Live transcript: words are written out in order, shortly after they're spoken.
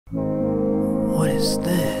is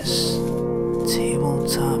this?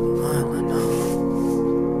 Tabletop Island, huh?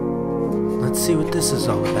 Let's see what this is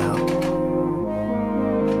all about.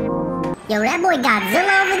 Yo, that boy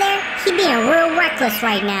Godzilla over there, he being real reckless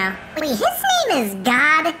right now. Wait, his name is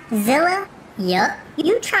Godzilla? Yup.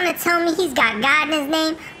 You trying to tell me he's got God in his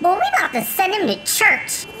name? Boy, we about to send him to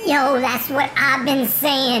church. Yo, that's what I've been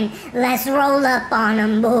saying. Let's roll up on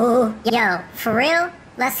him, boo. Yo, for real?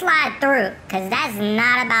 Let's slide through, cause that's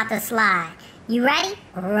not about to slide. You ready?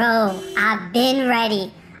 Bro, I've been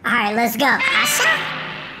ready. Alright, let's go. Asha?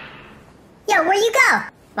 Yo, where you go?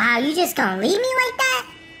 Wow, you just gonna leave me like that?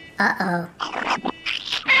 Uh-oh.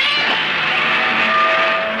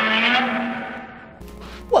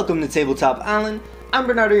 Welcome to Tabletop Island. I'm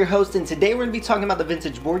Bernardo, your host, and today we're going to be talking about the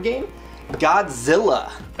vintage board game, Godzilla.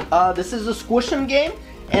 This is a squish 'em game,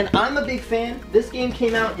 and I'm a big fan. This game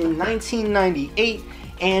came out in 1998,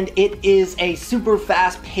 and it is a super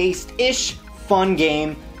fast-paced-ish, fun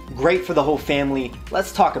game, great for the whole family.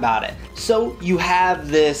 Let's talk about it. So you have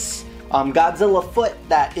this Godzilla foot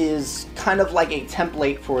that is kind of like a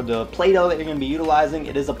template for the Play-Doh that you're going to be utilizing.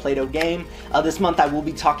 It is a Play-Doh game. This month I will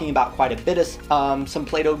be talking about quite a bit of some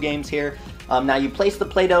Play-Doh games here. Now you place the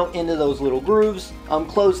Play-Doh into those little grooves,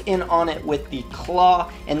 close in on it with the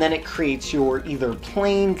claw, and then it creates your either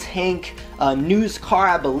plane, tank, news car,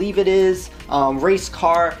 I believe it is, race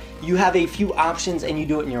car. You have a few options and you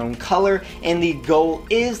do it in your own color, and the goal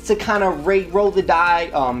is to kind of roll the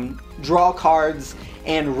die, draw cards,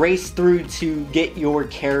 and race through to get your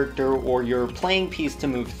character or your playing piece to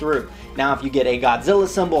move through. Now if you get a Godzilla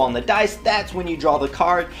symbol on the dice, that's when you draw the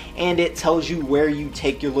card, and it tells you where you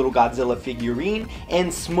take your little Godzilla figurine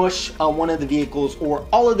and smush one of the vehicles or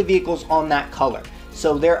all of the vehicles on that color.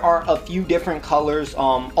 So there are a few different colors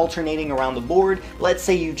alternating around the board. Let's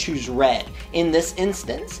say you choose red. In this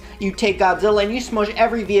instance, you take Godzilla and you smush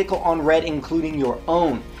every vehicle on red, including your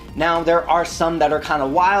own. Now there are some that are kind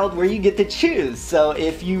of wild where you get to choose. So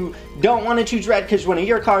if you don't want to choose red because one of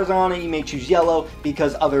your cards are on it, you may choose yellow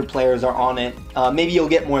because other players are on it. Maybe you'll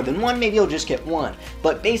get more than one, maybe you'll just get one.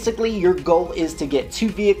 But basically your goal is to get two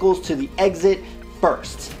vehicles to the exit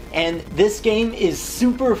first. And this game is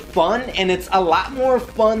super fun, and it's a lot more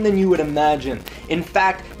fun than you would imagine. In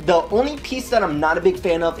fact, the only piece that I'm not a big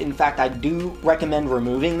fan of, in fact I do recommend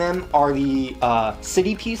removing them, are the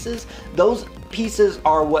city pieces. Those pieces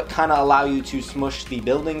are what kind of allow you to smush the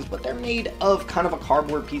buildings, but they're made of kind of a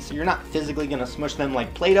cardboard piece, so you're not physically going to smush them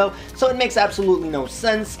like Play-Doh, so it makes absolutely no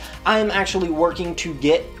sense. I'm actually working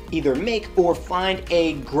to either make or find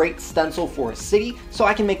a great stencil for a city so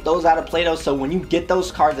I can make those out of Play-Doh, so when you get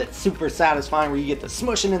those cards, it's super satisfying where you get to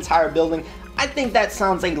smush an entire building. I think that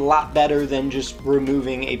sounds a lot better than just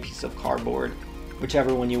removing a piece of cardboard,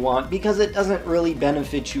 whichever one you want, because it doesn't really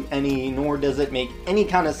benefit you any, nor does it make any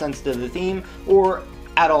kind of sense to the theme or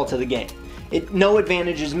at all to the game. No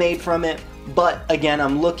advantage is made from it, but again,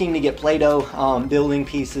 I'm looking to get Play-Doh building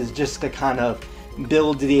pieces just to kind of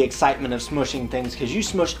build the excitement of smushing things, because you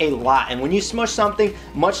smush a lot, and when you smush something,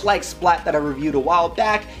 much like Splat that I reviewed a while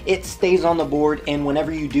back, it stays on the board, and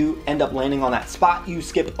whenever you do end up landing on that spot, you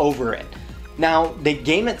skip over it. Now, the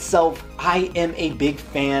game itself, I am a big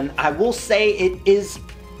fan. I will say it is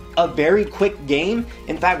a very quick game.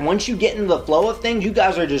 In fact, once you get into the flow of things, you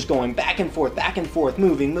guys are just going back and forth,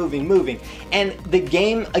 moving. And the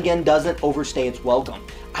game, again, doesn't overstay its welcome.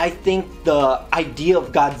 I think the idea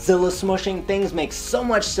of Godzilla smushing things makes so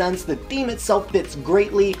much sense. The theme itself fits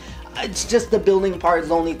greatly. It's just the building part is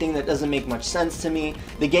the only thing that doesn't make much sense to me.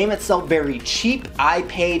 The game itself, very cheap. I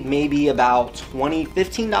paid maybe about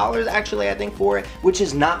 $15 actually, I think, for it, which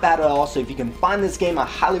is not bad at all. So if you can find this game, I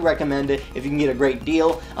highly recommend it if you can get a great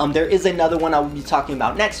deal. There is another one I will be talking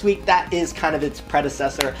about next week that is kind of its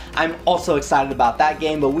predecessor. I'm also excited about that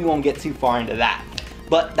game, but we won't get too far into that.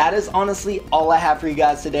 But that is honestly all I have for you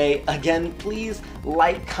guys today. Again, please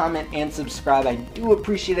like, comment, and subscribe. I do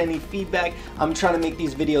appreciate any feedback. I'm trying to make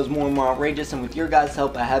these videos more and more outrageous, and with your guys'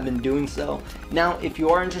 help, I have been doing so. Now, if you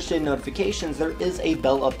are interested in notifications, there is a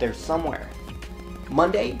bell up there somewhere.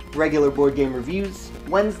 Monday, regular board game reviews.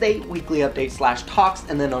 Wednesday, weekly update / talks.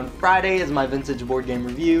 And then on Friday is my vintage board game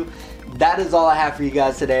review. That is all I have for you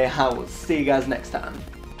guys today. I will see you guys next time.